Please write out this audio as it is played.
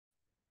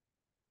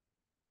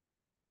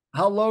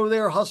Hello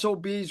there, Hustle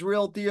Bees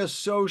Realty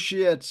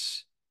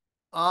Associates.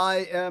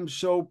 I am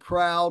so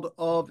proud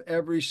of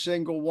every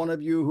single one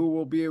of you who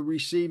will be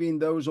receiving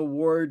those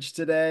awards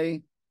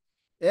today,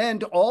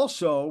 and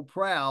also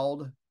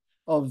proud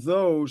of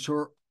those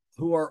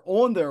who are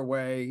on their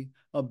way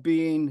of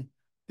being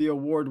the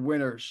award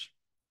winners.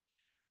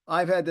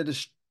 I've had the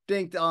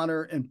distinct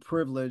honor and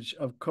privilege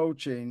of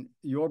coaching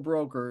your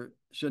broker,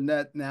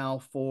 Jeanette, now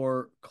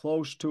for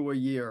close to a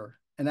year.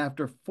 And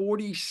after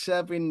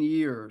 47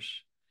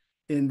 years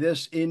in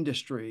this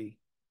industry,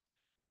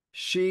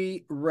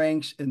 she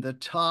ranks in the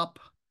top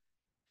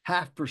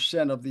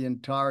 0.5% of the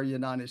entire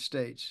United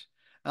States.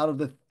 Out of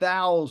the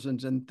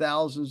thousands and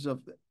thousands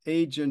of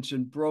agents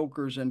and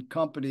brokers and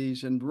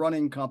companies and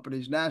running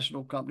companies,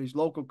 national companies,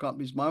 local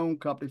companies, my own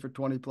company for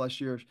 20 plus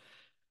years,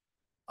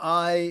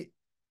 I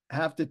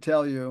have to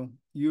tell you,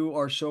 you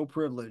are so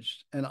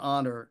privileged and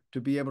honored to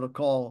be able to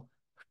call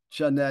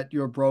Jeanette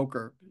your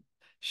broker.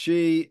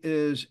 She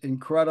is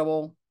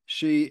incredible.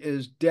 She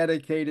is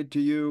dedicated to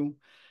you.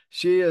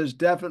 She is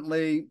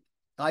definitely,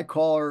 I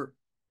call her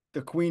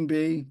the queen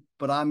bee,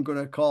 but I'm going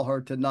to call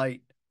her tonight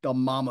the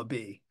mama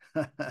bee.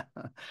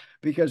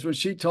 Because when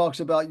she talks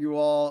about you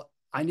all,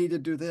 I need to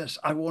do this.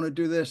 I want to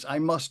do this. I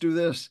must do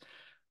this.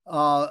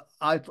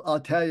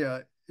 I'll tell you,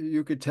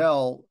 you could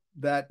tell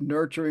that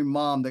nurturing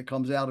mom that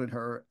comes out in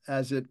her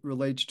as it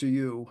relates to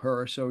you,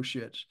 her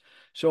associates.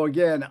 So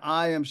again,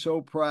 I am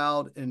so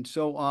proud and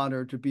so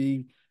honored to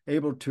be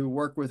able to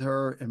work with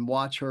her and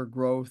watch her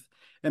growth.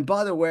 And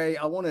by the way,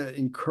 I want to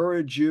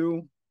encourage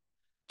you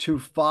to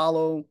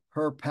follow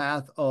her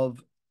path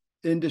of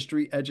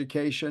industry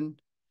education.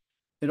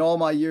 In all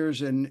my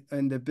years in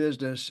the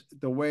business,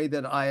 the way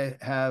that I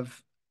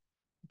have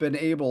been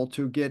able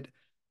to get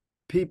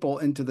people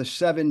into the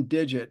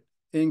 7-digit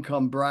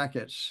income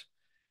brackets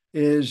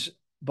is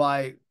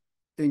by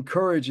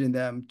encouraging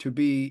them to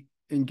be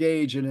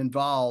engaged and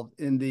involved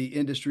in the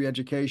industry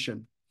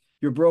education.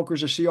 Your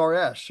broker's a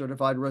CRS,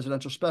 Certified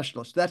Residential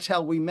Specialist. That's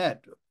how we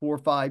met 4 or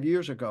 5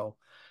 years ago.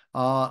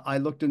 I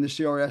looked in the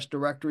CRS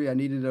directory. I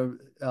needed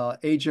a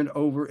agent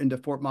over into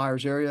Fort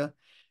Myers area.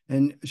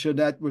 And so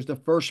that was the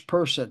first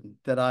person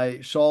that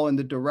I saw in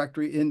the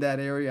directory in that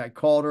area. I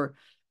called her,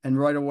 and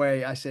right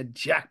away I said,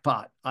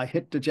 jackpot. I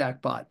hit the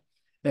jackpot.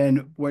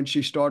 And when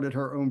she started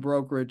her own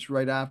brokerage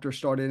right after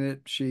starting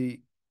it,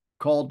 she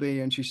called me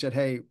and she said,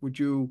 "Hey, would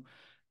you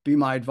be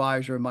my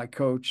advisor and my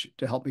coach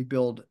to help me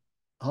build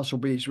Hustle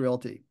Bees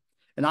Realty?"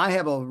 And I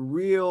have a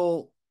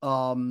real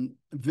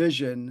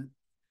vision,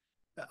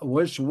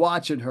 was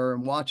watching her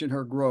and watching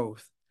her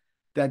growth,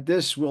 that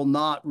this will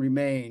not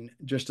remain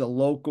just a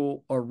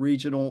local or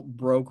regional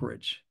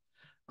brokerage.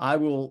 I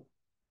will,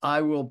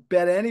 I will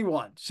bet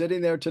anyone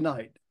sitting there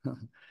tonight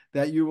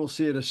that you will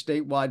see it a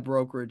statewide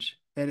brokerage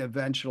and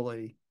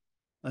eventually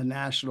a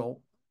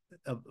national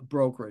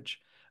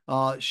brokerage.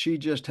 She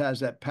just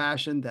has that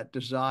passion, that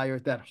desire,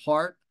 that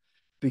heart,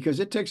 because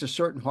it takes a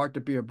certain heart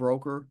to be a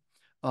broker.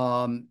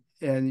 And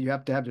you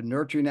have to have the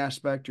nurturing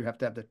aspect. You have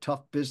to have the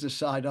tough business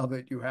side of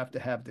it. You have to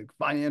have the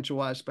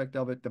financial aspect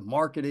of it, the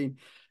marketing.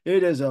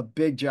 It is a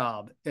big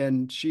job.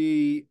 And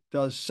she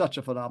does such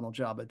a phenomenal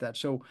job at that.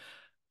 So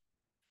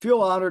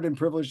feel honored and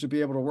privileged to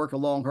be able to work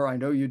along her. I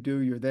know you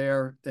do. You're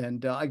there.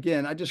 And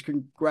again, I just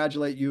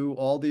congratulate you,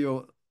 all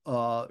the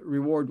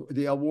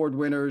the award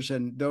winners,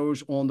 and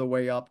those on the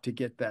way up to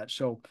get that.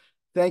 So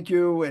thank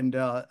you. And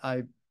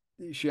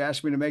she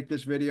asked me to make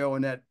this video,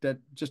 and that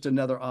just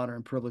another honor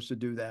and privilege to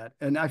do that.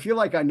 And I feel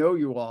like I know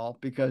you all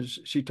because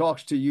she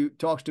talks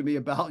to me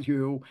about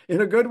you in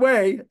a good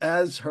way,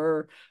 as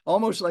her,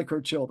 almost like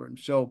her children.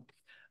 So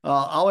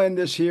I'll end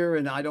this here,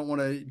 and I don't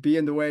want to be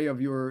in the way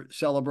of your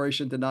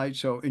celebration tonight.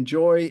 So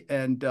enjoy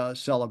and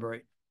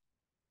celebrate.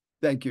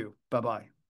 Thank you. Bye bye.